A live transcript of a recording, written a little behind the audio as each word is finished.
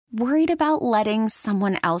Worried about letting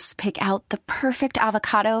someone else pick out the perfect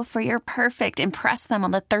avocado for your perfect impress them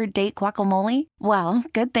on the third date guacamole? Well,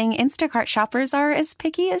 good thing Instacart shoppers are as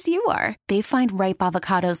picky as you are. They find ripe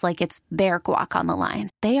avocados like it's their guac on the line.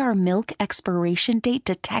 They are milk expiration date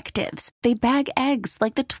detectives. They bag eggs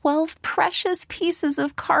like the 12 precious pieces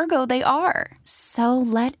of cargo they are. So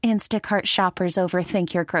let Instacart shoppers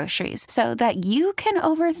overthink your groceries so that you can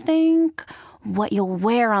overthink what you'll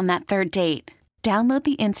wear on that third date. Download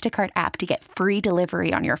the Instacart app to get free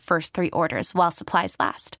delivery on your first 3 orders while supplies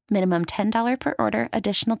last. Minimum $10 per order.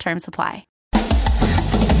 Additional terms apply.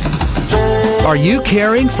 Are you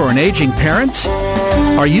caring for an aging parent?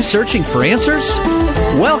 Are you searching for answers?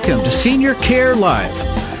 Welcome to Senior Care Live,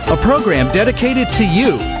 a program dedicated to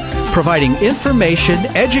you, providing information,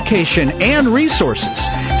 education, and resources,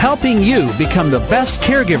 helping you become the best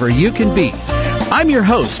caregiver you can be. I'm your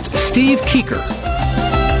host, Steve Keeker.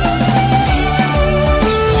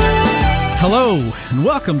 Hello, and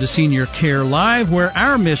welcome to Senior Care Live, where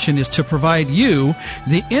our mission is to provide you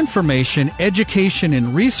the information, education,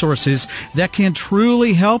 and resources that can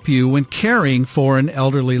truly help you when caring for an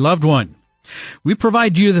elderly loved one. We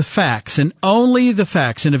provide you the facts and only the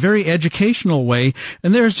facts in a very educational way,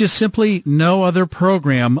 and there's just simply no other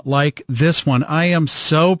program like this one. I am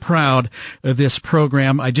so proud of this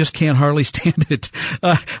program. I just can't hardly stand it.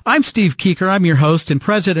 I'm Steve Keeker. I'm your host and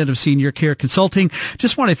president of Senior Care Consulting.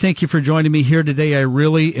 Just want to thank you for joining me here today. I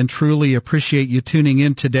really and truly appreciate you tuning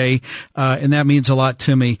in today, and that means a lot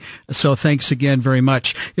to me. So thanks again very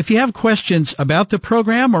much. If you have questions about the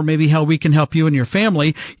program or maybe how we can help you and your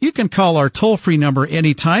family, you can call our toll-free number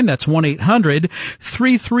anytime. That's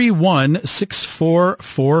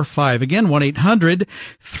 1-800-331-6445. Again,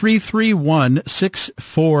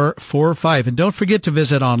 1-800-331-6445. And don't forget to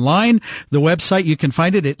visit online. The website, you can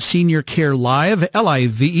find it at Senior Care Live,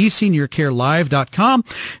 L-I-V-E, seniorcarelive.com.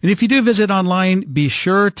 And if you do visit online, be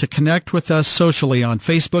sure to connect with us socially on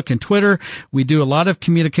Facebook and Twitter. We do a lot of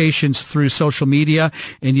communications through social media,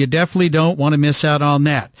 and you definitely don't want to miss out on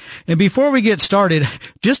that. And before we get started,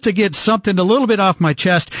 just to get something a little bit off my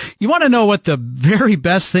chest, you want to know what the very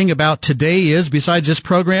best thing about today is besides this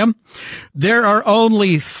program? There are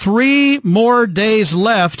only 3 more days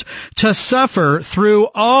left to suffer through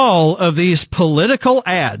all of these political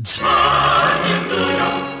ads. Hallelujah,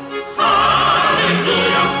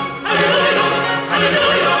 hallelujah,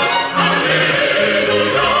 hallelujah,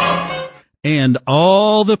 hallelujah. And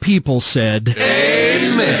all the people said,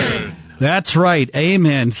 Amen. That's right.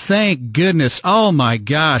 Amen. Thank goodness. Oh my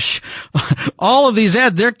gosh. All of these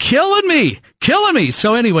ads, they're killing me.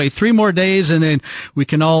 So anyway, 3 more days and then we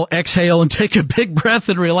can all exhale and take a big breath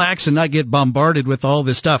and relax and not get bombarded with all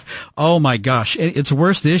this stuff. Oh my gosh. It's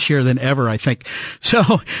worse this year than ever, I think.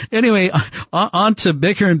 So anyway, on to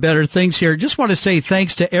bigger and better things here. Just want to say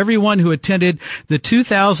thanks to everyone who attended the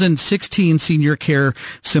 2016 Senior Care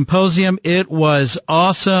Symposium. It was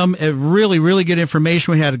awesome. Really, really good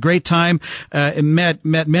information. We had a great time. Met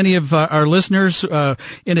many of our listeners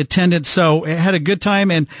in attendance. So had a good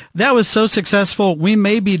time, and that was so successful. We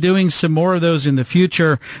may be doing some more of those in the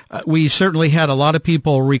future. We certainly had a lot of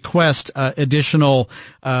people request additional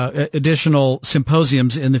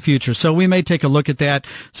symposiums in the future. So we may take a look at that.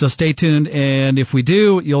 So stay tuned, and if we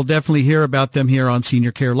do, you'll definitely hear about them here on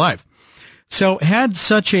Senior Care Live. So had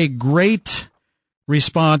such a great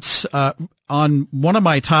response on one of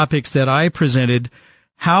my topics that I presented,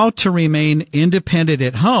 how to remain independent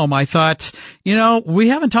at home. I thought, we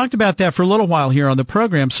haven't talked about that for a little while here on the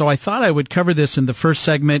program, so I thought I would cover this in the first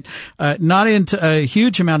segment, not into a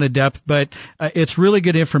huge amount of depth, but it's really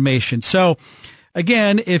good information. So,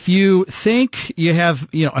 again, if you think you have,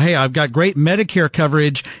 hey, I've got great Medicare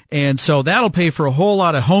coverage, and so that'll pay for a whole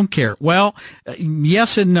lot of home care. Well,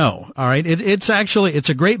 yes and no. All right. It's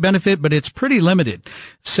a great benefit, but it's pretty limited.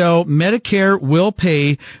 So Medicare will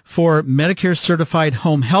pay for Medicare certified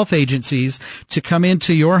home health agencies to come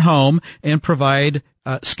into your home and provide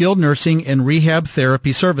skilled nursing and rehab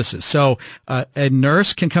therapy services. So a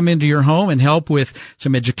nurse can come into your home and help with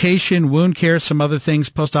some education, wound care, some other things,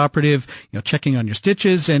 post-operative, checking on your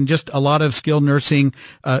stitches, and just a lot of skilled nursing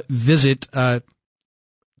visit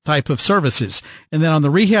type of services. And then on the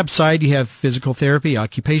rehab side, you have physical therapy,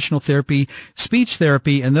 occupational therapy, speech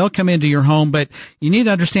therapy, and they'll come into your home. But you need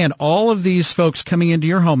to understand, all of these folks coming into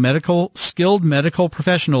your home, skilled medical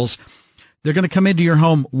professionals, they're going to come into your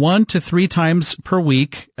home 1 to 3 times per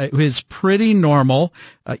week. It is pretty normal.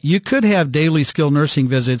 You could have daily skilled nursing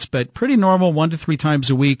visits, but pretty normal 1 to 3 times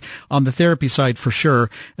a week on the therapy side for sure.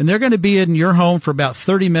 And they're going to be in your home for about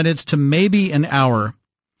 30 minutes to maybe an hour,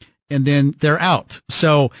 and then they're out.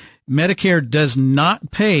 So Medicare does not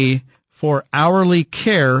pay for hourly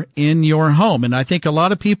care in your home. And I think a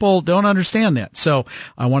lot of people don't understand that. So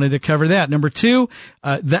I wanted to cover that. Number two,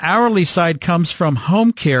 the hourly side comes from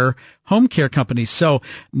home care companies. So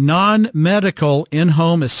non-medical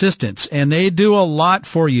in-home assistants, and they do a lot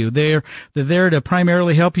for you. They're there to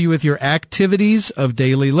primarily help you with your activities of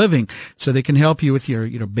daily living. So they can help you with your,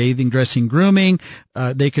 bathing, dressing, grooming.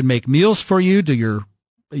 They can make meals for you, do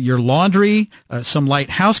your laundry, some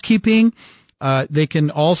light housekeeping. They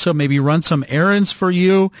can also maybe run some errands for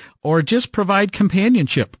you or just provide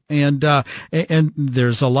companionship. And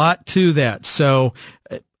there's a lot to that. So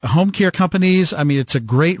home care companies, it's a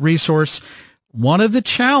great resource. One of the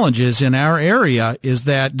challenges in our area is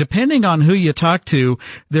that depending on who you talk to,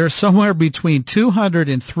 there's somewhere between 200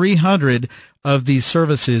 and 300 of these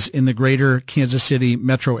services in the greater Kansas City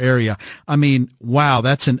metro area. Wow,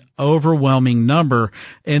 that's an overwhelming number.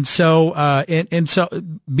 And so,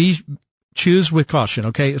 choose with caution.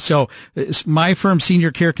 Okay. So my firm,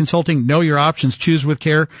 Senior Care Consulting, know your options, choose with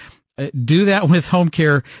care. Do that with home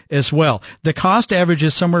care as well. The cost average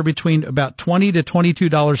is somewhere between about $20 to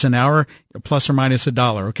 $22 an hour, plus or minus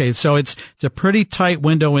 $1. Okay. So it's a pretty tight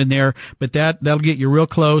window in there, but that'll get you real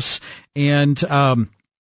close. And,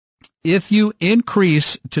 if you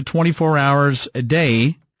increase to 24 hours a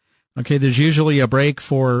day, okay, there's usually a break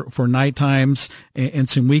for night times and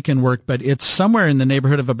some weekend work, but it's somewhere in the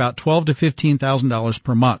neighborhood of about $12,000 to $15,000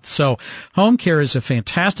 per month. So home care is a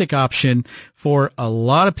fantastic option for a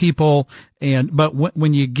lot of people. But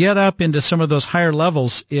when you get up into some of those higher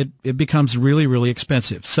levels, it becomes really, really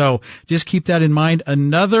expensive. So just keep that in mind.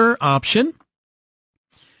 Another option,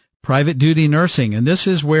 private duty nursing. And this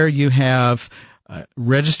is where you have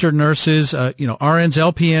registered nurses, RNs,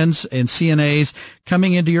 LPNs, and CNAs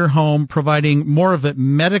coming into your home, providing more of a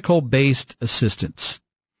medical-based assistance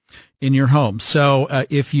in your home. So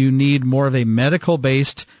if you need more of a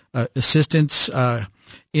medical-based assistance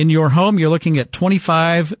in your home, you're looking at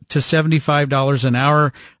 $25 to $75 an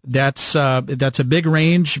hour. That's a big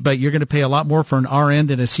range, but you're going to pay a lot more for an RN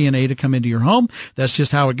than a CNA to come into your home. That's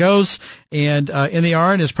just how it goes. And the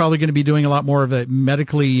RN is probably going to be doing a lot more of a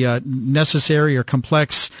medically necessary or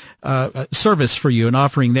complex service for you and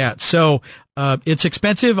offering that. So it's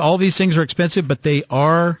expensive. All these things are expensive, but they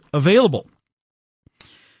are available.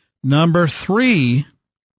 Number three,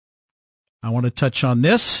 I want to touch on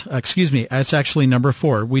this. It's actually number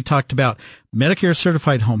 4. We talked about Medicare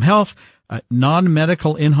certified home health,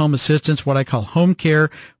 non-medical in-home assistance, what I call home care.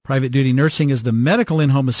 Private duty nursing is the medical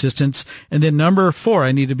in-home assistance. And then number 4,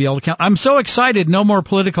 I need to be able to count. I'm so excited. No more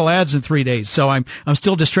political ads in 3 days. So I'm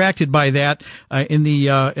still distracted by that, in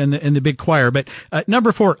the big choir. But,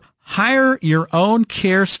 number 4, hire your own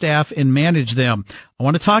care staff and manage them. I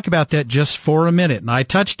want to talk about that just for a minute. And I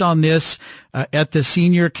touched on this at the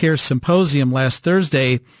Senior Care Symposium last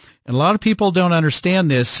Thursday, and a lot of people don't understand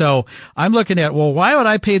this. So I'm looking at, why would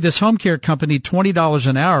I pay this home care company $20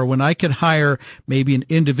 an hour when I could hire maybe an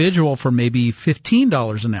individual for maybe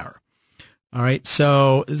 $15 an hour? All right.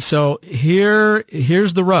 So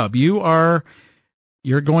here's the rub.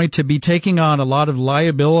 You're going to be taking on a lot of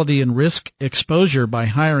liability and risk exposure by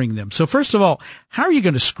hiring them. So first of all, how are you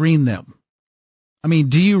going to screen them?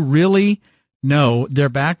 Do you really know their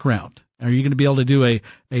background? Are you going to be able to do a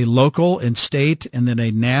local and state and then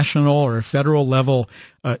a national or a federal level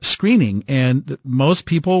screening? And most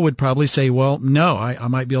people would probably say, no, I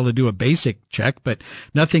might be able to do a basic check, but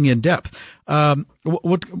nothing in depth.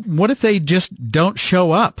 What if they just don't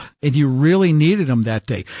show up and you really needed them that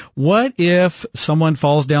day? What if someone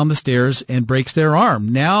falls down the stairs and breaks their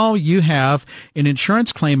arm? Now you have an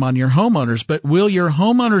insurance claim on your homeowners, but will your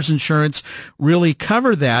homeowner's insurance really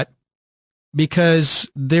cover that?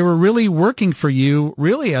 Because they were really working for you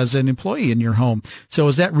really as an employee in your home. So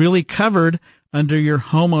is that really covered under your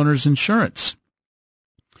homeowner's insurance?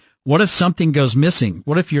 What if something goes missing?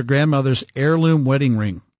 What if your grandmother's heirloom wedding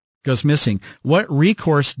ring goes missing? What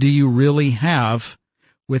recourse do you really have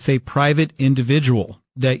with a private individual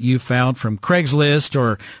that you found from Craigslist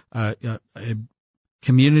or a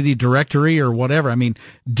community directory or whatever?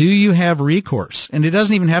 Do you have recourse? And it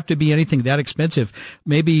doesn't even have to be anything that expensive.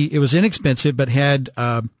 Maybe it was inexpensive, but had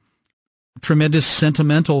tremendous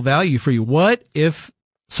sentimental value for you. What if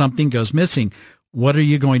something goes missing? What are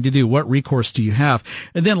you going to do? What recourse do you have?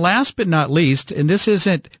 And then last but not least, and this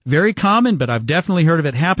isn't very common, but I've definitely heard of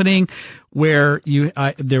it happening, where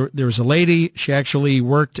there was a lady, she actually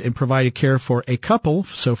worked and provided care for a couple,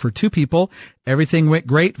 so for 2 people. Everything went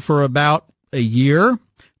great for about a year.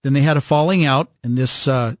 Then they had a falling out, and this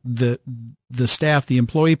the staff, the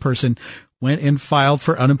employee person, went and filed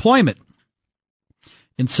for unemployment.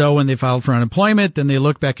 And so when they filed for unemployment, then they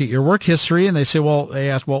look back at your work history and they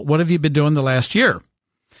ask, what have you been doing the last year?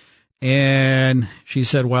 And she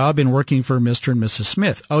said, well, I've been working for Mr. and Mrs.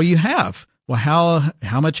 Smith. Oh, you have? Well,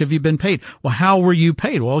 how much have you been paid? Well, how were you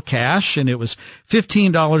paid? Well, cash, and it was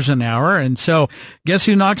 $15 an hour. And so guess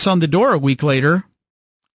who knocks on the door a week later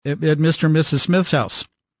at Mr. and Mrs. Smith's house?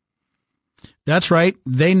 That's right.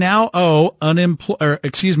 They now owe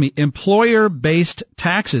employer-based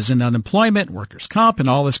taxes and unemployment, workers' comp, and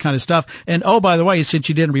all this kind of stuff. And oh, by the way, since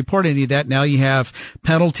you didn't report any of that, now you have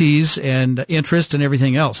penalties and interest and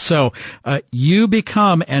everything else. So you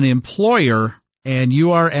become an employer, and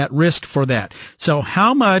you are at risk for that. So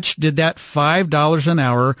how much did that $5 an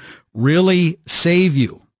hour really save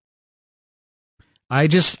you?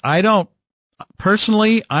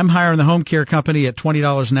 Personally, I'm hiring the home care company at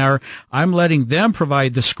 $20 an hour. I'm letting them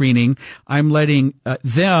provide the screening. I'm letting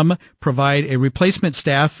them provide a replacement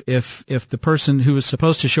staff if the person who is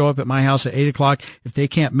supposed to show up at my house at 8 o'clock, if they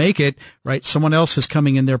can't make it, right, someone else is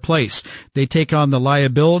coming in their place. They take on the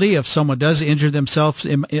liability if someone does injure themselves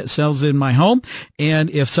in my home, and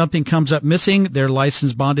if something comes up missing, they're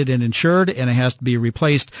licensed, bonded, and insured, and it has to be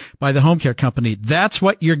replaced by the home care company. That's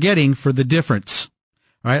what you're getting for the difference.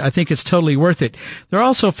 All right, I think it's totally worth it. There are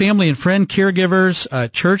also family and friend caregivers,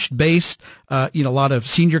 church-based, a lot of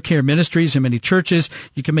senior care ministries in many churches.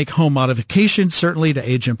 You can make home modifications, certainly, to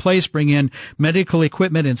age in place, bring in medical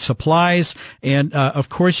equipment and supplies. And, of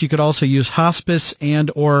course, you could also use hospice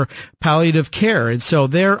and or palliative care. And so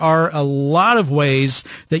there are a lot of ways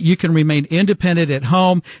that you can remain independent at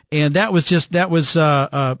home. And that was just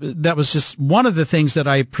one of the things that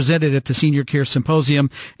I presented at the Senior Care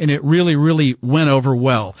Symposium. And it really, really went over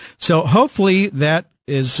well. So hopefully that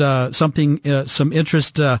is some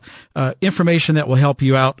interest, information that will help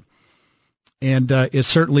you out. And it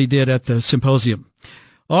certainly did at the symposium.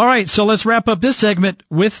 All right, so let's wrap up this segment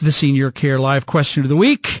with the Senior Care Live question of the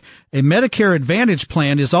week. A Medicare Advantage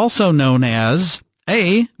plan is also known as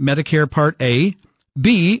A, Medicare Part A,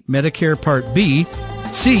 B, Medicare Part B,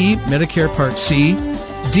 C, Medicare Part C,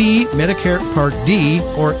 D, Medicare Part D,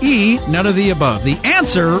 or E, none of the above. The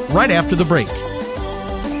answer right after the break.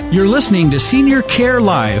 You're listening to Senior Care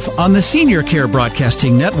Live on the Senior Care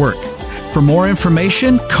Broadcasting Network. For more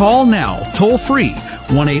information, call now, toll free,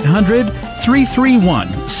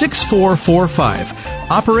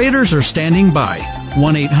 1-800-331-6445. Operators are standing by,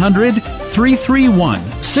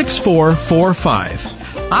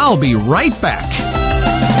 1-800-331-6445. I'll be right back.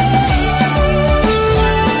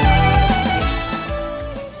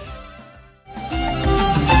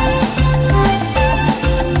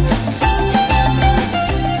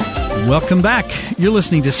 Welcome back. You're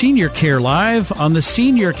listening to Senior Care Live on the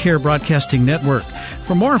Senior Care Broadcasting Network.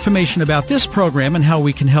 For more information about this program and how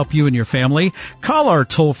we can help you and your family, call our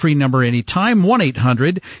toll-free number anytime,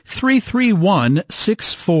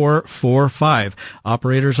 1-800-331-6445.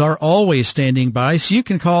 Operators are always standing by, so you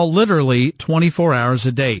can call literally 24 hours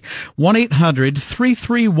a day.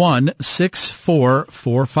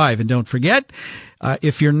 1-800-331-6445. And don't forget,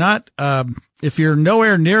 if you're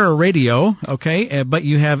nowhere near a radio, okay, but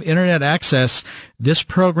you have internet access, this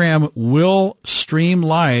program will stream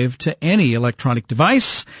live to any electronic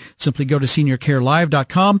device. Simply go to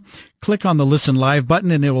seniorcarelive.com, click on the Listen Live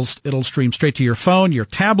button, and it'll stream straight to your phone, your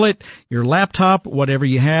tablet, your laptop, whatever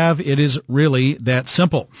you have. It is really that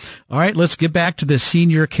simple. All right, let's get back to the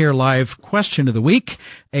Senior Care Live question of the week.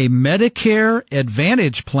 A Medicare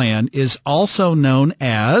Advantage plan is also known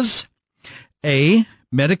as A,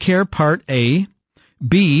 Medicare Part A,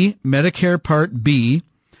 B, Medicare Part B,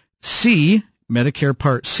 C, Medicare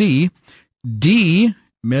Part C, D,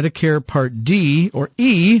 Medicare Part D, or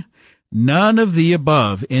E, none of the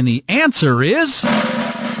above. And the answer is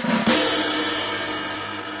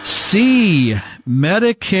C,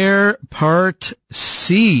 Medicare Part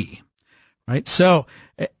C. Right? So,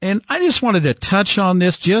 and I just wanted to touch on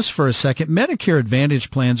this just for a second. Medicare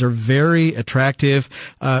Advantage plans are very attractive,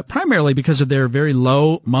 primarily because of their very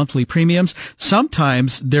low monthly premiums.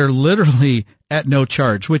 Sometimes they're literally at no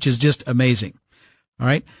charge, which is just amazing. All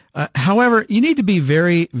right. However, you need to be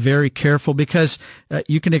very, very careful because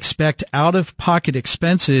you can expect out-of-pocket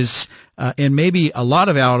expenses and maybe a lot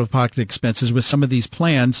of out-of-pocket expenses with some of these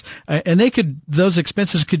plans, and those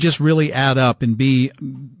expenses could just really add up and be,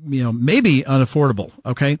 maybe unaffordable.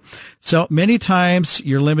 Okay, so many times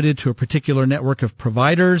you're limited to a particular network of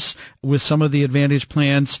providers with some of the Advantage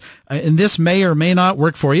plans, and this may or may not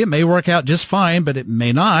work for you. It may work out just fine, but it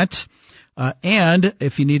may not. And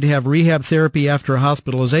if you need to have rehab therapy after a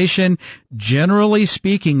hospitalization, generally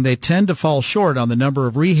speaking, they tend to fall short on the number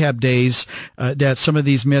of rehab days that some of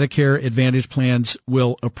these Medicare Advantage plans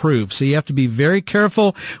will approve. So you have to be very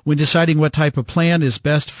careful when deciding what type of plan is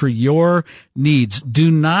best for your needs. Do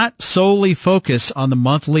not solely focus on the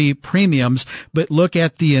monthly premiums, but look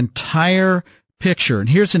at the entire picture. And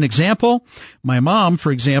here's an example. My mom,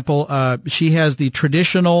 for example, she has the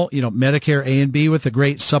traditional, Medicare A and B with a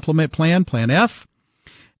great supplement plan, Plan F.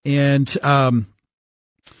 And, long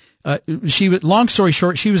story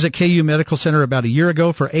short, she was at KU Medical Center about a year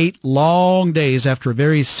ago for 8 long days after a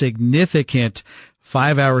very significant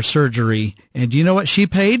 5-hour surgery. And do you know what she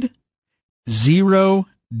paid?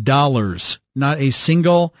 $0. Not a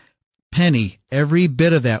single penny. Every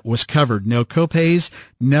bit of that was covered. No copays,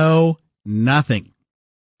 no nothing.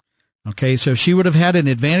 Okay, so if she would have had an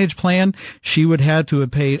Advantage plan, she would have to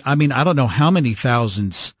have paid, I don't know how many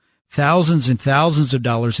thousands and thousands of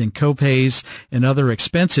dollars in copays and other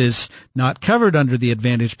expenses not covered under the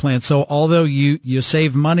Advantage plan. So although you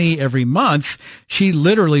save money every month, she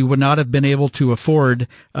literally would not have been able to afford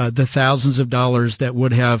the thousands of dollars that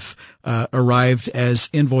would have arrived as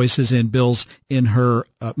invoices and bills in her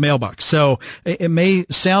mailbox. So it may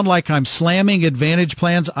sound like I'm slamming Advantage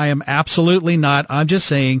plans. I am absolutely not. I'm just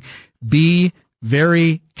saying be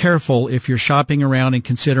very careful if you're shopping around and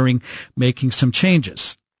considering making some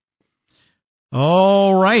changes.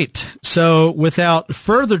 All right. So without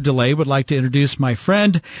further delay, would like to introduce my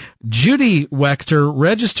friend, Judy Wechter,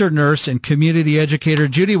 registered nurse and community educator.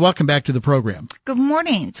 Judy, welcome back to the program. Good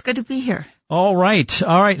morning. It's good to be here. All right.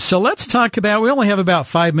 All right. So let's talk about, we only have about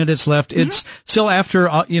 5 minutes left. Mm-hmm. It's still after,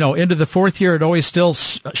 into the 4th year. It always still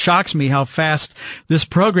shocks me how fast this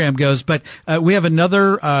program goes. But we have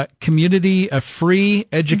another community, a free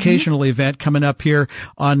educational event coming up here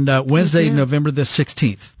on Wednesday, November the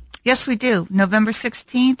 16th. Yes, we do. November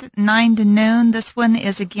 16th, 9 to noon. This one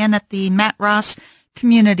is again at the Matt Ross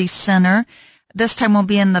Community Center. This time we'll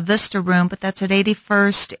be in the Vista Room, but that's at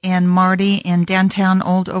 81st and Marty in downtown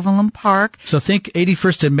Old Overland Park. So think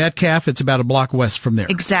 81st and Metcalf. It's about a block west from there.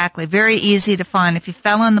 Exactly. Very easy to find. If you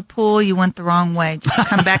fell in the pool, you went the wrong way. Just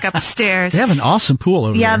come back upstairs. They have an awesome pool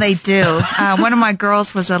over there. Yeah, they do. One of my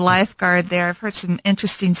girls was a lifeguard there. I've heard some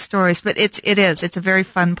interesting stories, but it's a very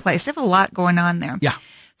fun place. They have a lot going on there. Yeah.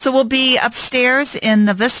 So we'll be upstairs in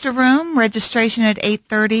the Vista Room. Registration at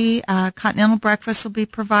 8:30. Continental breakfast will be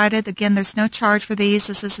provided. Again, there's no charge for these.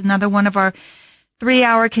 This is another one of our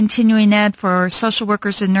 3-hour continuing ed for social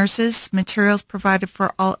workers and nurses. Materials provided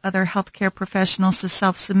for all other healthcare professionals to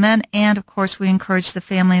self-submit. And, of course, we encourage the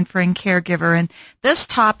family and friend caregiver. And this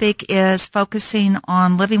topic is focusing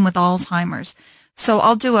on living with Alzheimer's. So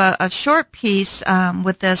I'll do a short piece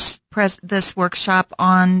with this workshop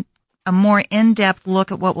on a more in-depth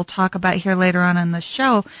look at what we'll talk about here later on in the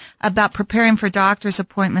show about preparing for doctor's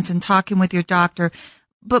appointments and talking with your doctor,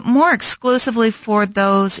 but more exclusively for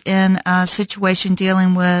those in a situation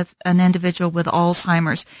dealing with an individual with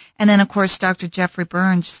Alzheimer's. And then, of course, Dr. Jeffrey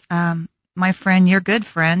Burns, my friend, your good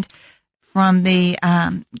friend, from the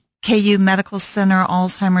KU Medical Center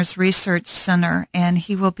Alzheimer's Research Center, and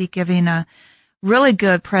he will be giving a really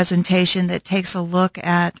good presentation that takes a look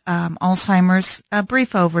at Alzheimer's, a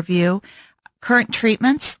brief overview, current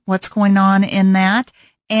treatments, what's going on in that,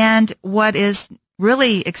 and what is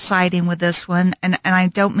really exciting with this one, and I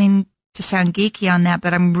don't mean to sound geeky on that,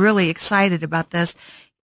 but I'm really excited about this.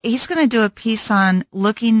 He's going to do a piece on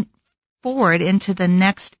looking forward into the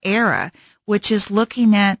next era, which is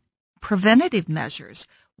looking at preventative measures.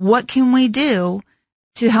 What can we do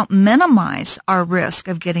to help minimize our risk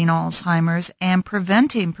of getting Alzheimer's and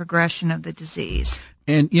preventing progression of the disease?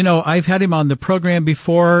 And, I've had him on the program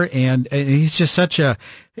before, and he's just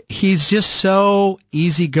so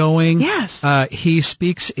easygoing. Yes. He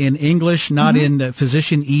speaks in English, not in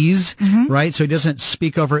physicianese, right? So he doesn't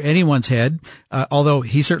speak over anyone's head, although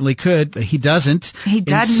he certainly could, but he doesn't. He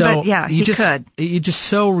doesn't, but yeah, he could. You're just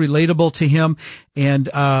so relatable to him. And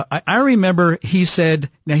I remember he said,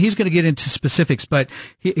 now he's going to get into specifics, but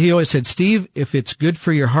he always said, Steve, if it's good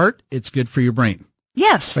for your heart, it's good for your brain.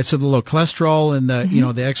 Yes. Right. So the low cholesterol and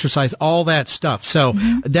the, the exercise, all that stuff. So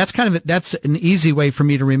that's that's an easy way for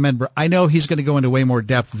me to remember. I know he's going to go into way more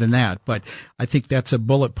depth than that, but I think that's a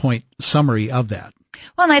bullet point summary of that.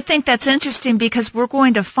 Well, and I think that's interesting because we're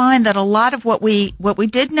going to find that a lot of what we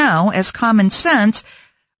did know as common sense,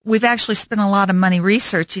 we've actually spent a lot of money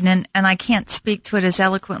researching, and I can't speak to it as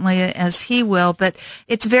eloquently as he will, but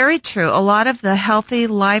it's very true. A lot of the healthy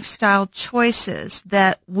lifestyle choices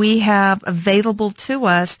that we have available to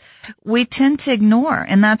us, we tend to ignore,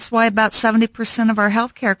 and that's why about 70% of our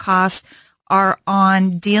healthcare costs are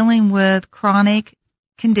on dealing with chronic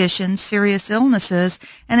conditions, serious illnesses,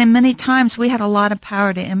 and in many times we had a lot of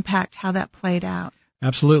power to impact how that played out.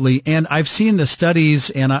 Absolutely. And I've seen the studies,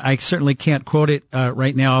 and I certainly can't quote it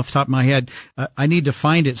right now off the top of my head. I need to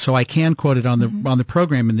find it so I can quote it on the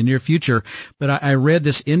program in the near future. But I read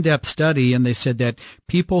this in-depth study, and they said that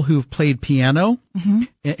people who've played piano, and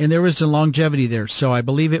there was a longevity there. So I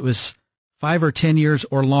believe it was 5 or 10 years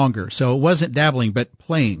or longer. So it wasn't dabbling, but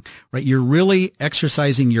playing, right? You're really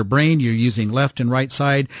exercising your brain. You're using left and right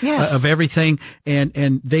side of everything.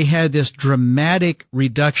 And they had this dramatic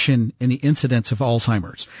reduction in the incidence of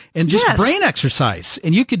Alzheimer's and just brain exercise.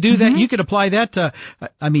 And you could do that. You could apply that to,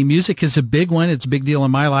 music is a big one. It's a big deal in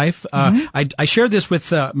my life. I shared this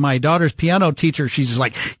with my daughter's piano teacher. She's just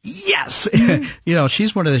like, yes,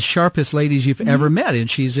 she's one of the sharpest ladies you've ever met. And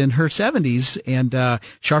she's in her 70s and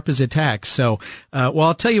sharp as a tack. So,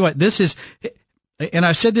 I'll tell you what, this is, and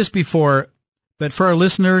I've said this before, but for our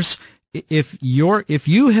listeners, if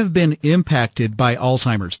you have been impacted by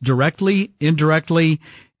Alzheimer's directly, indirectly,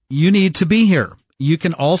 you need to be here. You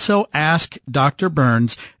can also ask Dr.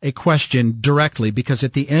 Burns a question directly, because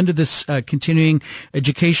at the end of this continuing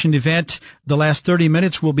education event, the last 30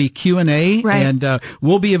 minutes will be Q&A, and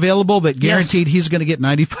we'll be available, but guaranteed he's going to get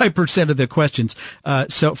 95% of the questions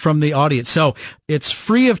so from the audience. So it's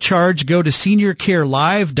free of charge. Go to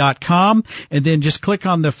seniorcarelive.com and then just click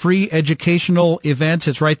on the free educational events.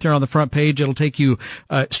 It's right there on the front page. It'll take you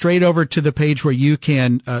straight over to the page where you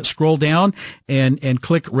can scroll down and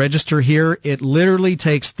click register here. It literally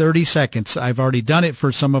takes 30 seconds. I've already done it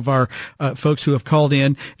for some of our folks who have called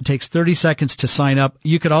in. It takes 30 seconds to sign up.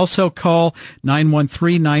 You could also call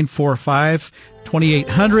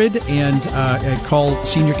 913-945-2800 and call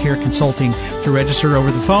Senior Care Consulting to register over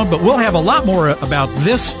the phone. But we'll have a lot more about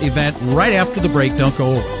this event right after the break. Don't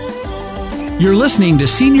go away. You're listening to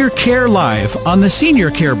Senior Care Live on the Senior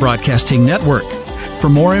Care Broadcasting Network. For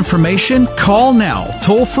more information, call now,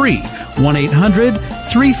 toll free,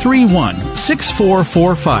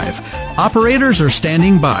 1-800-331-6445. Operators are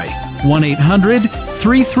standing by.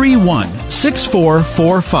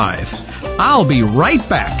 1-800-331-6445. I'll be right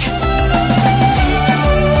back.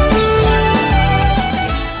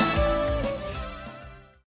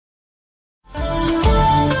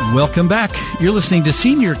 Welcome back. You're listening to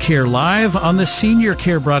Senior Care Live on the Senior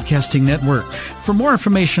Care Broadcasting Network. For more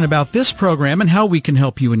information about this program and how we can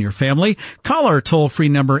help you and your family, call our toll-free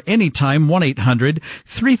number anytime,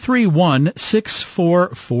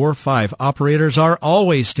 1-800-331-6445. Operators are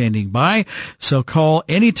always standing by, so call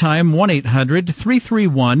anytime,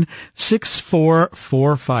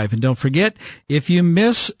 1-800-331-6445. And don't forget, if you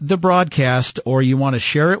miss the broadcast or you want to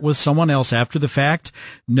share it with someone else after the fact,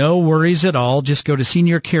 no worries at all. Just go to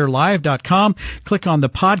seniorcarelive.com, click on the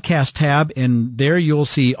podcast tab, and there you'll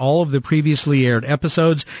see all of the previously aired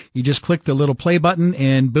episodes. You just click the little play button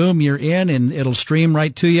and boom, you're in, and it'll stream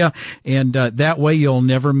right to you. And that way you'll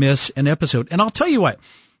never miss an episode. And I'll tell you what,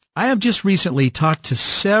 I have just recently talked to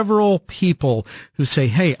several people who say,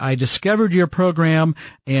 hey, I discovered your program,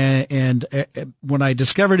 and when I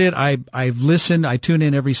discovered it, I've listened. I tune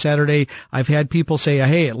in every Saturday. I've had people say,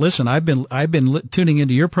 hey, listen, I've been tuning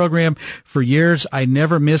into your program for years. I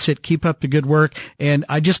never miss it. Keep up the good work. And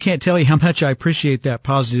I just can't tell you how much I appreciate that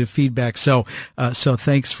positive feedback. So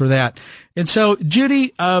thanks for that. And so,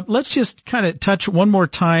 Judy, let's just kind of touch one more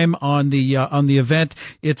time on the event.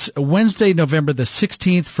 It's Wednesday, November the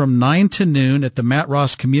 16th from 9 to noon at the Matt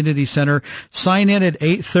Ross Community Center. Sign in at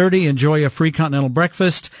 8:30, enjoy a free continental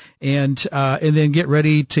breakfast, and then get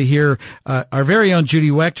ready to hear, our very own Judy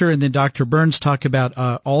Wechter and then Dr. Burns talk about,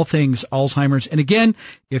 all things Alzheimer's. And again,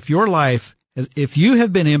 if you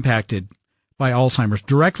have been impacted by Alzheimer's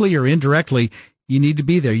directly or indirectly, you need to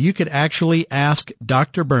be there. You could actually ask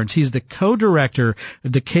Dr. Burns. He's the co-director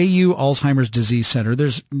of the KU Alzheimer's Disease Center.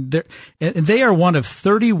 They are one of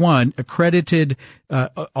 31 accredited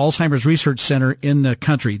Alzheimer's Research Center in the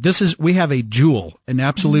country. We have a jewel, an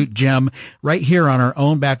absolute gem right here on our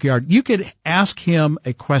own backyard. You could ask him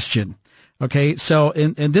a question. Okay, so,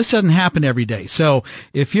 and this doesn't happen every day. So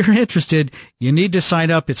if you're interested, you need to sign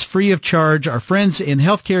up. It's free of charge. Our friends in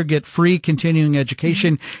healthcare get free continuing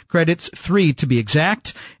education credits, 3 to be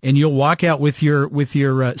exact, and you'll walk out with your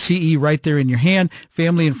CE right there in your hand.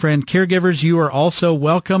 Family and friend caregivers, you are also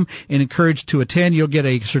welcome and encouraged to attend. You'll get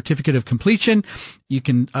a certificate of completion. You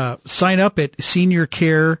can sign up at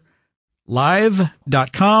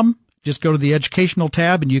seniorcarelive.com. Just go to the educational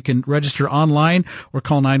tab and you can register online or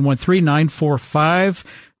call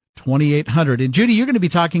 913-945-2800. And Judy, you're going to be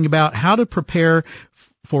talking about how to prepare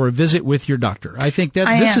for a visit with your doctor. I think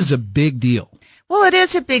this is a big deal. Well, it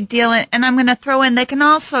is a big deal, and I'm going to throw in, they can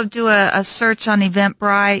also do a search on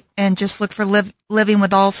Eventbrite and just look for living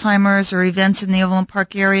with Alzheimer's or events in the Overland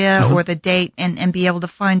Park area or the date and be able to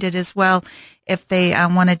find it as well if they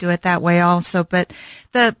want to do it that way also. But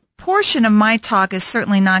the portion of my talk is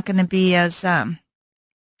certainly not going to be as, I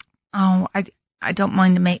don't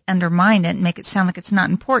mind to undermine it and make it sound like it's not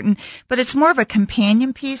important, but it's more of a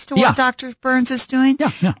companion piece to what Dr. Burns is doing.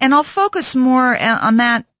 Yeah. And I'll focus more on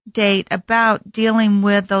that date about dealing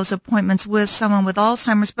with those appointments with someone with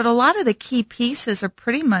Alzheimer's, but a lot of the key pieces are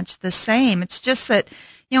pretty much the same. It's just that,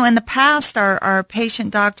 in the past, our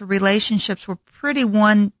patient-doctor relationships were pretty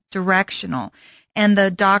one-directional. And the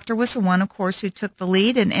doctor was the one, of course, who took the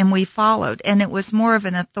lead and we followed. And it was more of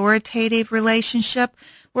an authoritative relationship.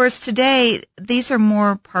 Whereas today, these are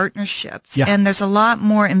more partnerships. Yeah. And there's a lot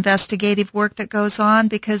more investigative work that goes on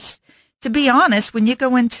because, to be honest, when you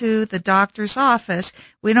go into the doctor's office,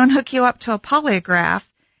 we don't hook you up to a polygraph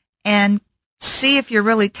and see if you're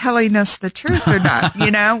really telling us the truth or not.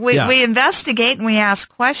 We investigate and we ask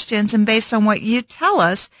questions, and based on what you tell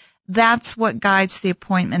us, that's what guides the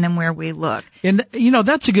appointment and where we look. And,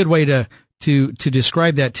 that's a good way to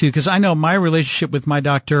describe that too, because I know my relationship with my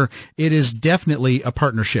doctor, it is definitely a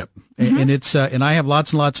partnership. And it's, and I have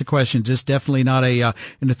lots and lots of questions. It's definitely not an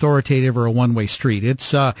authoritative or a one-way street.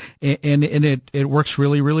 It's, and it works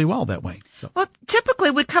really, really well that way. So. Well, typically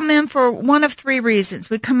we come in for one of three reasons.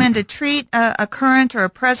 We come in to treat a current or a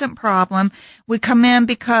present problem. We come in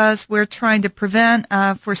because we're trying to prevent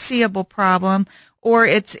a foreseeable problem, or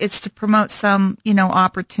it's to promote some,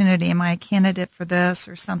 opportunity. Am I a candidate for this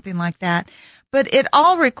or something like that? But it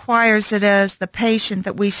all requires it as the patient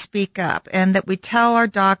that we speak up and that we tell our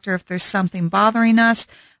doctor if there's something bothering us.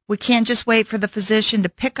 We can't just wait for the physician to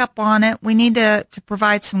pick up on it. We need to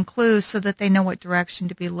provide some clues so that they know what direction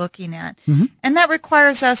to be looking at. And that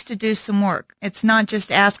requires us to do some work. It's not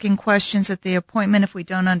just asking questions at the appointment if we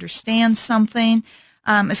don't understand something.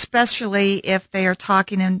 Especially if they are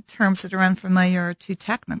talking in terms that are unfamiliar or too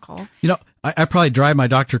technical. I probably drive my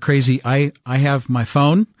doctor crazy. I have my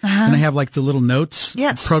phone and I have like the little notes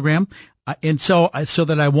program. And so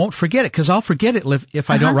that I won't forget it, because I'll forget it if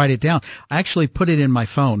I don't write it down. I actually put it in my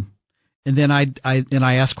phone, and then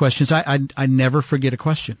I ask questions. I never forget a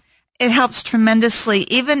question. It helps tremendously.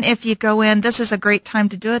 Even if you go in, this is a great time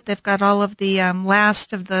to do it. They've got all of the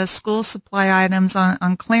last of the school supply items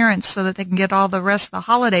on clearance so that they can get all the rest of the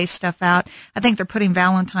holiday stuff out. I think they're putting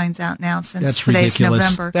Valentine's out now since today's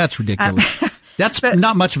November. That's ridiculous. That's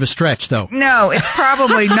not much of a stretch, though. No, it's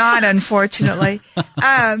probably not, unfortunately.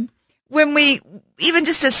 When we, even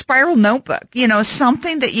just a spiral notebook,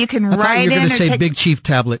 something that you can write in. I thought you were going to say Big Chief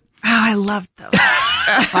tablet. Oh, I loved those.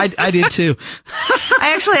 I did too.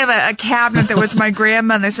 I actually have a cabinet that was my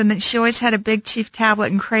grandmother's, and she always had a Big Chief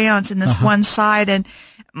tablet and crayons in this one side. And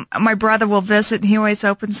my brother will visit, and he always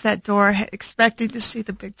opens that door expecting to see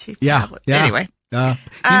the Big Chief tablet. Yeah. Anyway.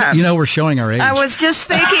 We're showing our age. I was just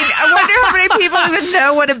thinking, I wonder how many people even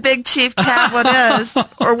know what a Big Chief tablet is,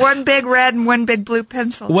 or one big red and one big blue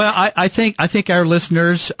pencil. Well, I think our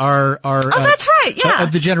listeners are that's right, yeah,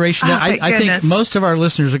 of the generation. I think most of our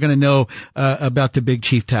listeners are going to know about the Big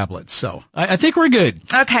Chief tablets. So I think we're good.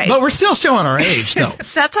 Okay, but we're still showing our age, though.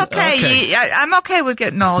 That's okay. I'm okay with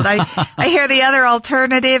getting old. I hear the other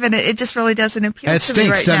alternative, and it just really doesn't appeal to me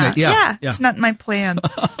right now. It? Yeah, it's not my plan.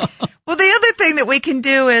 Well, the other thing that we can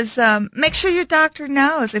do is make sure your doctor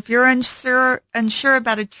knows. If you're unsure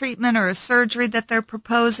about a treatment or a surgery that they're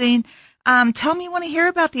proposing, tell me you want to hear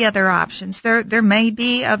about the other options. There may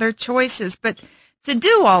be other choices, but to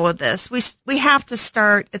do all of this, we have to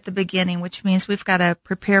start at the beginning, which means we've got to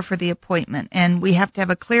prepare for the appointment, and we have to have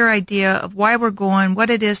a clear idea of why we're going, what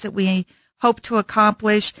it is that we hope to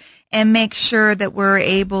accomplish, and make sure that we're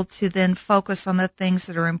able to then focus on the things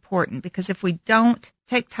that are important. Because if we don't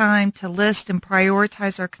take time to list and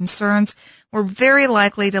prioritize our concerns, we're very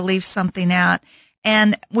likely to leave something out.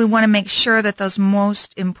 And we want to make sure that those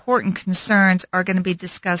most important concerns are going to be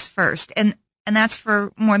discussed first. And that's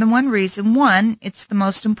for more than one reason. One, it's the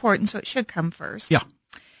most important, so it should come first. Yeah.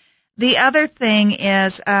 The other thing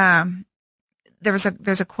is, there's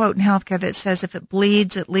a quote in healthcare that says, if it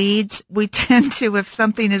bleeds, it leads. We tend to, if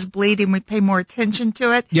something is bleeding, we pay more attention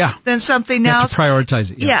to it than something else. You have to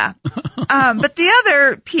prioritize it. Yeah. But the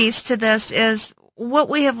other piece to this is what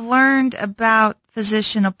we have learned about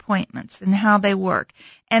physician appointments and how they work.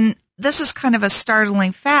 And this is kind of a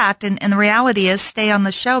startling fact. And the reality is, stay on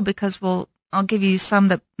the show, because I'll give you some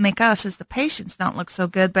that make us as the patients not look so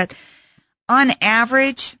good. But on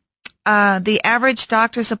average, the average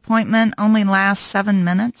doctor's appointment only lasts 7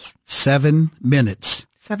 minutes. 7 minutes.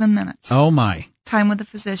 7 minutes. Oh, my. Time with the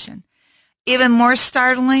physician. Even more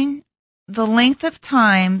startling, the length of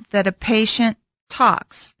time that a patient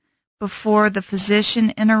talks before the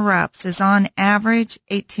physician interrupts is on average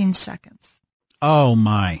 18 seconds. Oh,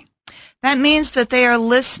 my. That means that they are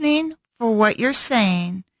listening for what you're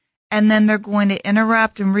saying, and then they're going to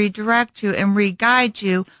interrupt and redirect you and re-guide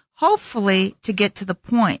you, hopefully to get to the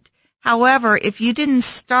point. However, if you didn't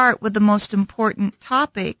start with the most important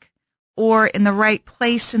topic or in the right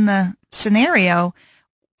place in the scenario,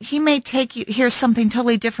 he may take you, hear something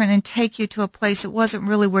totally different and take you to a place that wasn't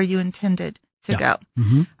really where you intended to go.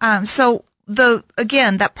 Mm-hmm. So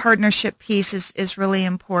again, that partnership piece is really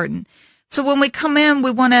important. So when we come in,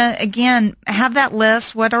 we want to, again, have that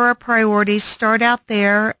list. What are our priorities? Start out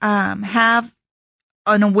there. Have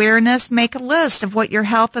an awareness. Make a list of what your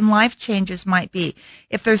health and life changes might be.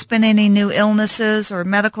 If there's been any new illnesses or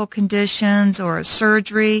medical conditions or a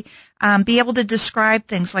surgery, be able to describe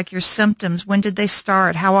things like your symptoms. When did they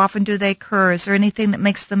start? How often do they occur? Is there anything that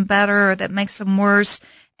makes them better or that makes them worse?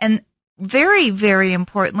 And very, very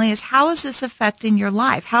importantly is, how is this affecting your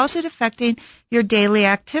life? How is it affecting your daily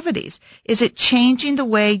activities? Is it changing the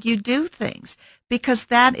way you do things? Because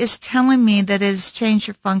that is telling me that it has changed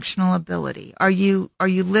your functional ability. Are you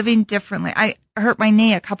living differently? I hurt my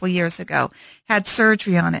knee a couple years ago, had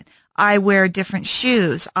surgery on it. I wear different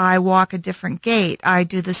shoes. I walk a different gait. I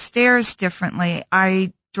do the stairs differently.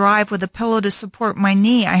 I drive with a pillow to support my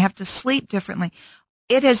knee. I have to sleep differently.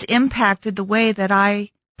 It has impacted the way that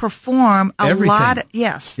I perform a lot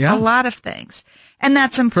of things. And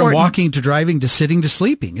that's important. From walking to driving to sitting to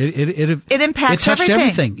sleeping. It impacts touched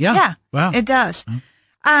everything. Yeah. Wow. It does.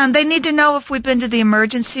 They need to know if we've been to the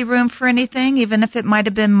emergency room for anything, even if it might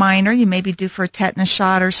have been minor. You may be due for a tetanus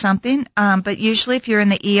shot or something. But usually if you're in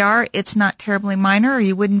the ER, it's not terribly minor, or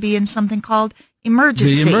you wouldn't be in something called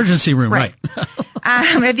emergency. The emergency room, right.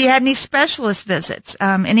 Have you had any specialist visits?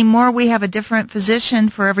 Anymore, we have a different physician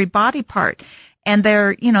for every body part. And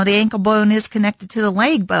the ankle bone is connected to the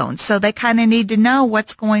leg bone. So they kind of need to know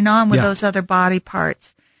what's going on with those other body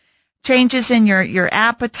parts. Changes in your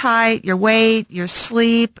appetite, your weight, your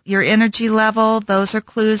sleep, your energy level. Those are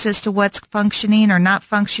clues as to what's functioning or not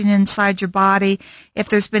functioning inside your body. If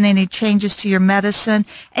there's been any changes to your medicine.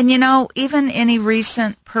 And even any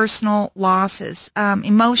recent personal losses,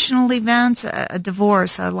 emotional events, a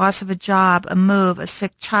divorce, a loss of a job, a move, a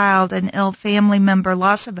sick child, an ill family member,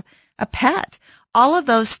 loss of a pet. All of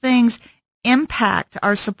those things impact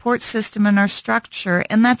our support system and our structure,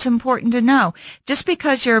 and that's important to know. Just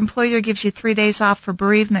because your employer gives you 3 days off for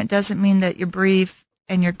bereavement doesn't mean that your bereave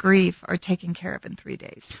and your grief are taken care of in 3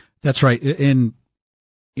 days. That's right. And,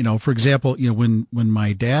 for example, when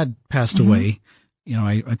my dad passed away,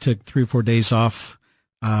 I took 3 or 4 days off.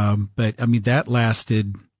 But I mean, that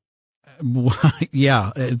lasted,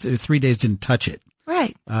 3 days didn't touch it.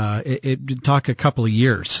 Right. It took a couple of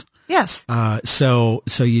years. Yes. So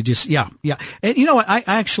you just, yeah. And you know what?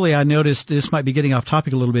 I noticed, this might be getting off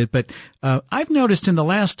topic a little bit, but, I've noticed in the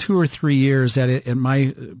last 2 or 3 years that in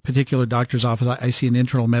my particular doctor's office, I see an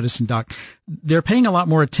internal medicine doc, they're paying a lot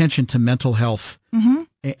more attention to mental health. Mm-hmm.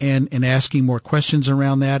 And asking more questions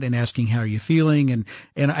around that and asking how are you feeling. And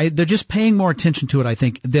they're just paying more attention to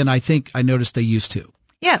it, than I noticed they used to.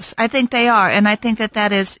 Yes, I think they are, and I think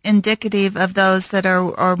that is indicative of those that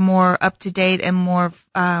are more up to date and more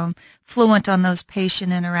fluent on those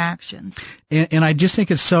patient interactions. And I just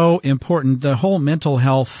think it's so important. The whole mental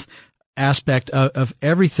health aspect of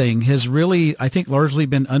everything has really, I think, largely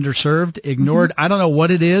been underserved, ignored. Mm-hmm. I don't know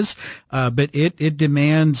what it is, but it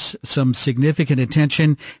demands some significant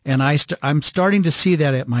attention, and I'm starting to see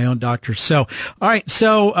that at my own doctor. So, all right.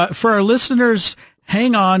 So, for our listeners,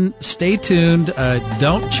 hang on, stay tuned.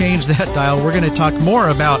 Don't change that dial. We're going to talk more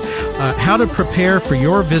about how to prepare for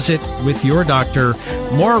your visit with your doctor.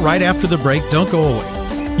 More right after the break. Don't go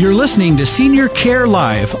away. You're listening to Senior Care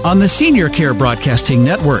Live on the Senior Care Broadcasting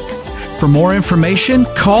Network. For more information,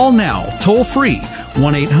 call now, toll free,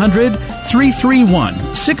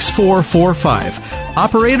 1-800-331-6445.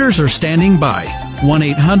 Operators are standing by,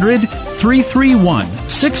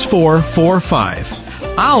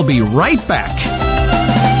 1-800-331-6445. I'll be right back.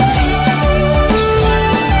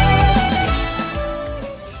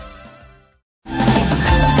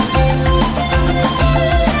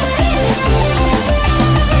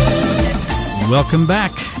 Welcome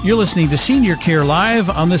back. You're listening to Senior Care Live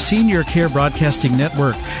on the Senior Care Broadcasting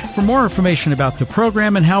Network. For more information about the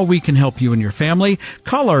program and how we can help you and your family,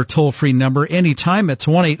 call our toll-free number anytime. It's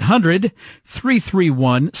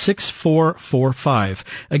 1-800-331-6445.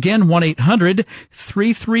 Again,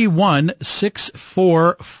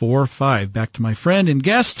 1-800-331-6445. Back to my friend and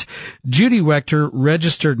guest, Judy Wechter,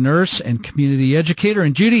 registered nurse and community educator.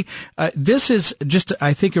 And Judy, this is just,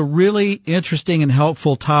 I think, a really interesting and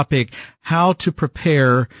helpful topic, how to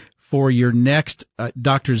prepare for your next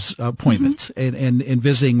doctor's appointment and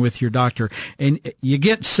visiting with your doctor. And you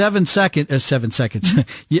get 7 seconds.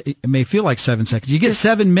 It may feel like 7 seconds. You get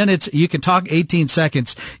 7 minutes. You can talk 18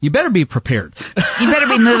 seconds. You better be prepared. You better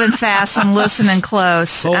be moving fast and listening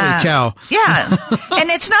close. Holy cow. Yeah.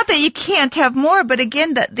 And it's not that you can't have more, but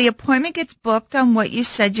again, the appointment gets booked on what you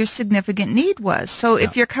said your significant need was. So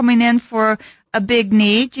if you're coming in for a big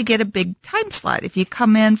need, you get a big time slot. If you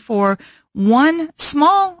come in for one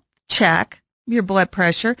small check, your blood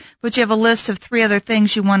pressure, but you have a list of 3 other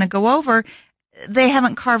things you want to go over, they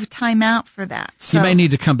haven't carved time out for that. So you may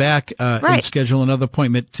need to come back and schedule another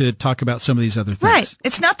appointment to talk about some of these other things. Right.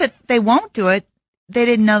 It's not that they won't do it. They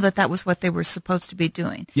didn't know that was what they were supposed to be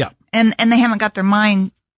doing. Yeah. And they haven't got their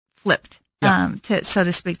mind flipped, so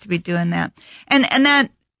to speak, to be doing that. And that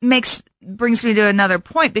brings me to another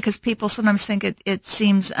point, because people sometimes think it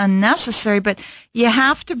seems unnecessary, but you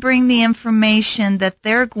have to bring the information that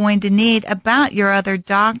they're going to need about your other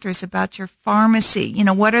doctors, about your pharmacy. You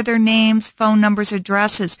know, what are their names, phone numbers,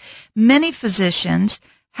 addresses? Many physicians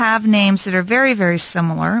have names that are very, very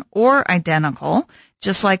similar or identical,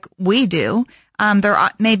 just like we do. There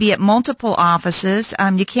may be at multiple offices.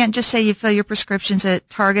 You can't just say you fill your prescriptions at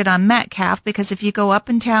Target on Metcalf, because if you go up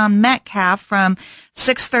and down Metcalf from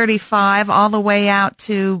 635 all the way out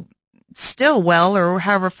to Stillwell, or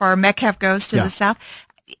however far Metcalf goes to the south,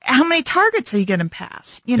 how many Targets are you going to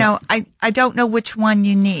pass? You know, I don't know which one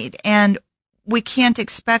you need. And we can't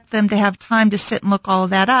expect them to have time to sit and look all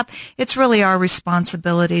of that up. It's really our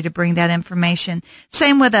responsibility to bring that information.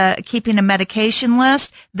 Same with keeping a medication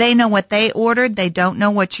list. They know what they ordered. They don't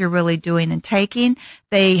know what you're really doing and taking.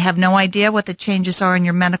 They have no idea what the changes are in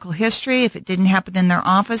your medical history. If it didn't happen in their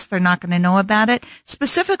office, they're not going to know about it.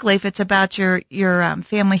 Specifically, if it's about your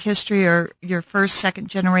family history or your first, second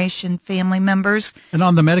generation family members. And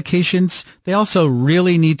on the medications, they also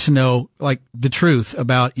really need to know, like, the truth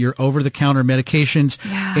about your over-the-counter medications,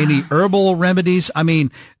 any herbal remedies. I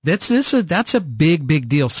mean, that's a big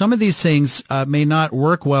deal. Some of these things may not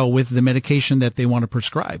work well with the medication that they want to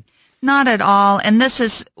prescribe. Not at all. And this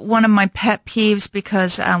is one of my pet peeves,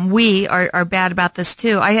 because we are bad about this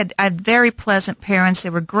too. I had very pleasant parents. They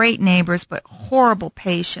were great neighbors, but horrible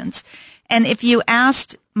patients. And if you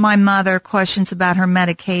asked my mother questions about her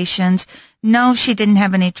medications, no, she didn't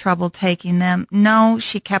have any trouble taking them. No,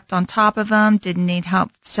 she kept on top of them, didn't need help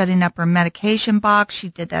setting up her medication box. She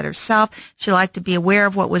did that herself. She liked to be aware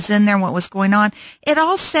of what was in there and what was going on. It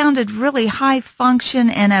all sounded really high function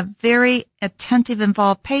and a very attentive,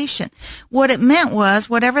 involved patient. What it meant was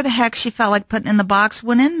whatever the heck she felt like putting in the box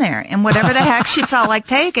went in there, and whatever the heck she felt like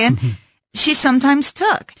taking, she sometimes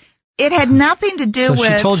took. It had nothing to do with...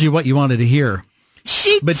 So she told you what you wanted to hear.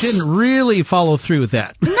 But didn't really follow through with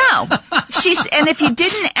that. No. And if you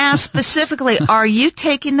didn't ask specifically, are you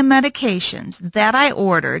taking the medications that I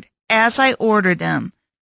ordered as I ordered them,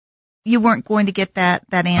 you weren't going to get that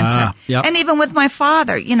answer. Yep. And even with my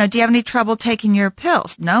father, do you have any trouble taking your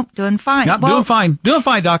pills? Nope, doing fine. Yep, doing fine,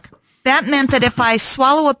 Doc. That meant that if I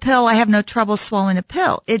swallow a pill, I have no trouble swallowing a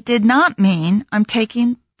pill. It did not mean I'm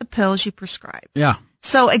taking the pills you prescribe. Yeah.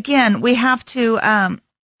 So again, we have to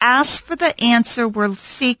ask for the answer we're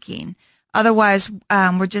seeking. Otherwise,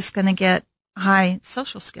 we're just going to get high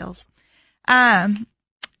social skills.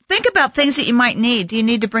 Think about things that you might need. Do you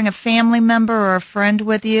need to bring a family member or a friend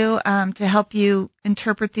with you to help you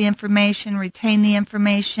interpret the information, retain the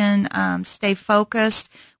information, stay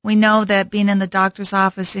focused? We know that being in the doctor's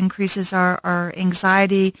office increases our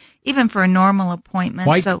anxiety, even for a normal appointment.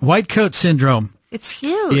 White coat syndrome. It's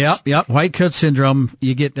huge. Yep. White coat syndrome.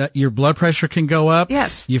 You get your blood pressure can go up.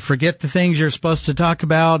 Yes. You forget the things you're supposed to talk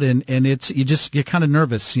about, and you're kind of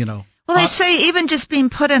nervous, Well, they say even just being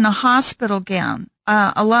put in a hospital gown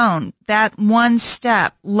alone, that one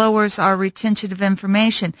step lowers our retention of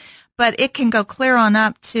information. But it can go clear on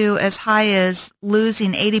up to as high as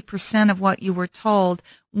losing 80% of what you were told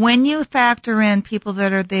when you factor in people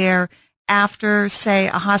that are there after, say,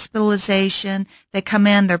 a hospitalization. They come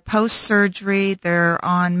in, they're post-surgery, they're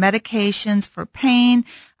on medications for pain.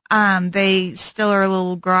 They still are a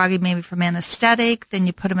little groggy, maybe from anesthetic. Then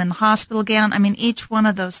you put them in the hospital gown. I mean, each one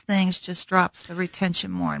of those things just drops the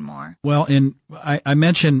retention more and more. Well, and I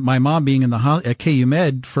mentioned my mom being in the at KU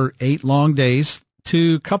Med for 8 long days.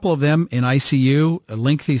 A couple of them in ICU, a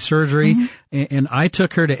lengthy surgery, and I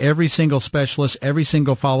took her to every single specialist, every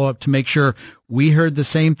single follow-up to make sure we heard the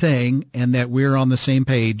same thing and that we're on the same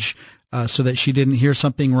page, so that she didn't hear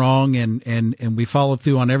something wrong, and we followed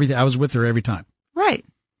through on everything. I was with her every time. Right.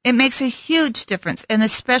 It makes a huge difference, and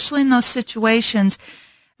especially in those situations,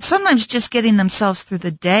 sometimes just getting themselves through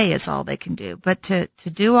the day is all they can do. But to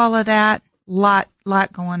do all of that, lot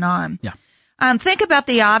going on. Yeah. Think about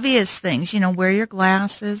the obvious things, wear your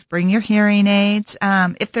glasses, bring your hearing aids.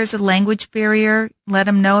 If there's a language barrier, let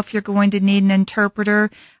them know if you're going to need an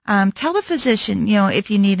interpreter. Tell the physician,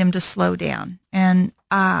 if you need him to slow down. And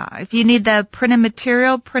if you need the printed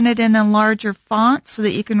material, print it in a larger font so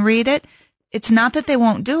that you can read it. It's not that they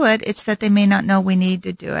won't do it, it's that they may not know we need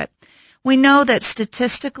to do it. We know that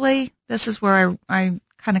statistically, this is where I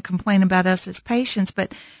kind of complain about us as patients,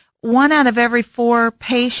 but 1 out of every 4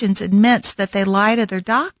 patients admits that they lie to their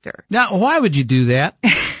doctor. Now, why would you do that?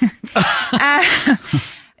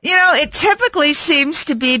 It typically seems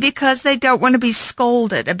to be because they don't want to be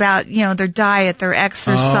scolded about, their diet, their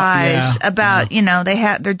exercise,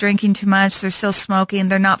 they're drinking too much, they're still smoking,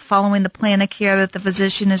 they're not following the plan of care that the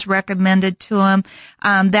physician has recommended to them,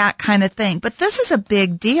 that kind of thing. But this is a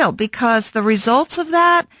big deal because the results of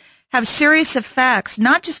that have serious effects,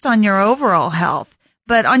 not just on your overall health,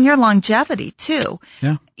 but on your longevity too.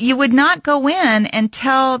 Yeah. You would not go in and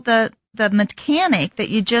tell the mechanic that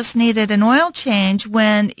you just needed an oil change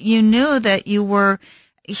when you knew that you were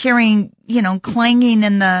hearing, clanging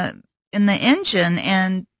in the engine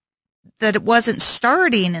and that it wasn't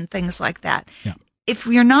starting and things like that. Yeah. If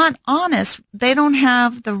you're not honest, they don't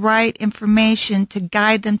have the right information to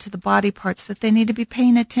guide them to the body parts that they need to be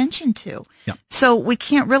paying attention to. Yeah. So we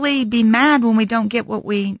can't really be mad when we don't get what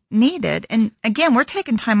we needed. And again, we're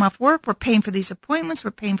taking time off work. We're paying for these appointments.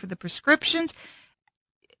 We're paying for the prescriptions.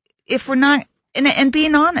 If we're not, and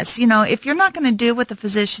being honest, if you're not going to do what the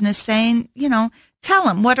physician is saying, tell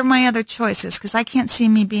them, what are my other choices? Because I can't see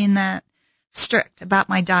me being that strict about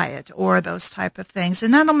my diet or those type of things.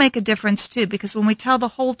 And that'll make a difference too, because when we tell the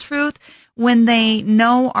whole truth, when they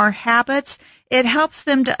know our habits, it helps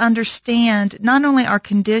them to understand not only our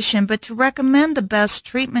condition, but to recommend the best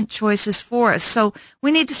treatment choices for us. So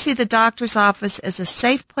we need to see the doctor's office as a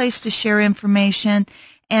safe place to share information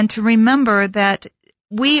and to remember that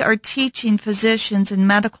we are teaching physicians in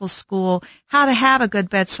medical school how to have a good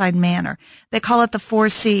bedside manner. They call it the 4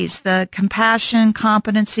 C's, the compassion,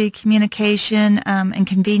 competency, communication, and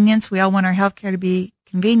convenience. We all want our healthcare to be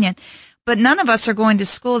convenient. But none of us are going to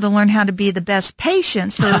school to learn how to be the best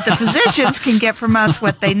patients so that the physicians can get from us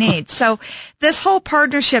what they need. So this whole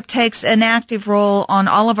partnership takes an active role on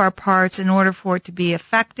all of our parts in order for it to be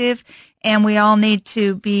effective. And we all need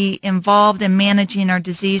to be involved in managing our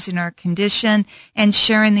disease and our condition and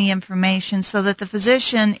sharing the information so that the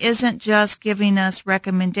physician isn't just giving us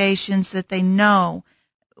recommendations that they know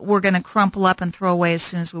we're going to crumple up and throw away as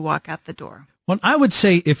soon as we walk out the door. Well, I would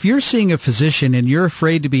say if you're seeing a physician and you're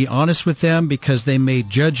afraid to be honest with them because they may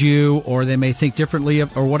judge you or they may think differently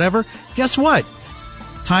or whatever, guess what?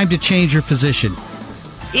 Time to change your physician.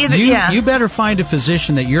 You better find a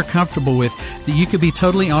physician that you're comfortable with, that you could be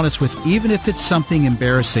totally honest with, even if it's something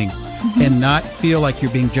embarrassing, and not feel like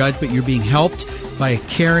you're being judged, but you're being helped by a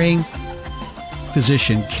caring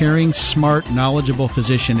physician, caring, smart, knowledgeable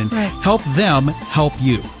physician, and help them help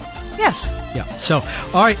you. Yes. Yeah. So,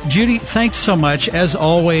 all right, Judy, thanks so much. As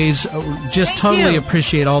always, just totally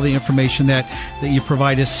appreciate all the information that you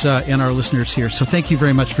provide us and our listeners here. So thank you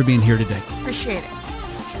very much for being here today. Appreciate it.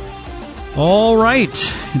 All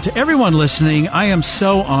right. And to everyone listening, I am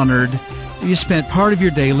so honored that you spent part of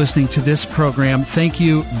your day listening to this program. Thank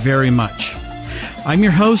you very much. I'm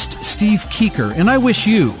your host, Steve Keeker, and I wish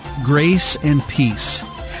you grace and peace.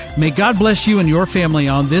 May God bless you and your family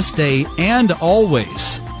on this day and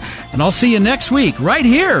always. And I'll see you next week right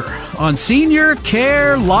here on Senior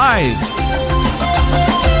Care Live.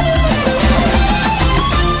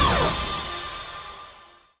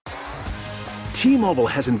 T-Mobile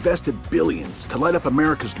has invested billions to light up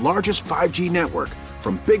America's largest 5G network,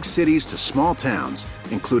 from big cities to small towns,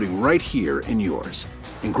 including right here in yours.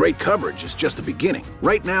 And great coverage is just the beginning.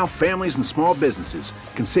 Right now, families and small businesses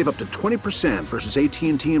can save up to 20% versus AT&T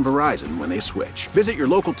and Verizon when they switch. Visit your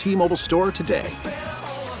local T-Mobile store today.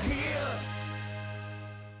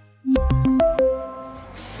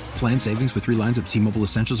 Plan savings with 3 lines of T-Mobile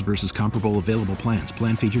Essentials versus comparable available plans.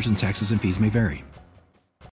 Plan features and taxes and fees may vary.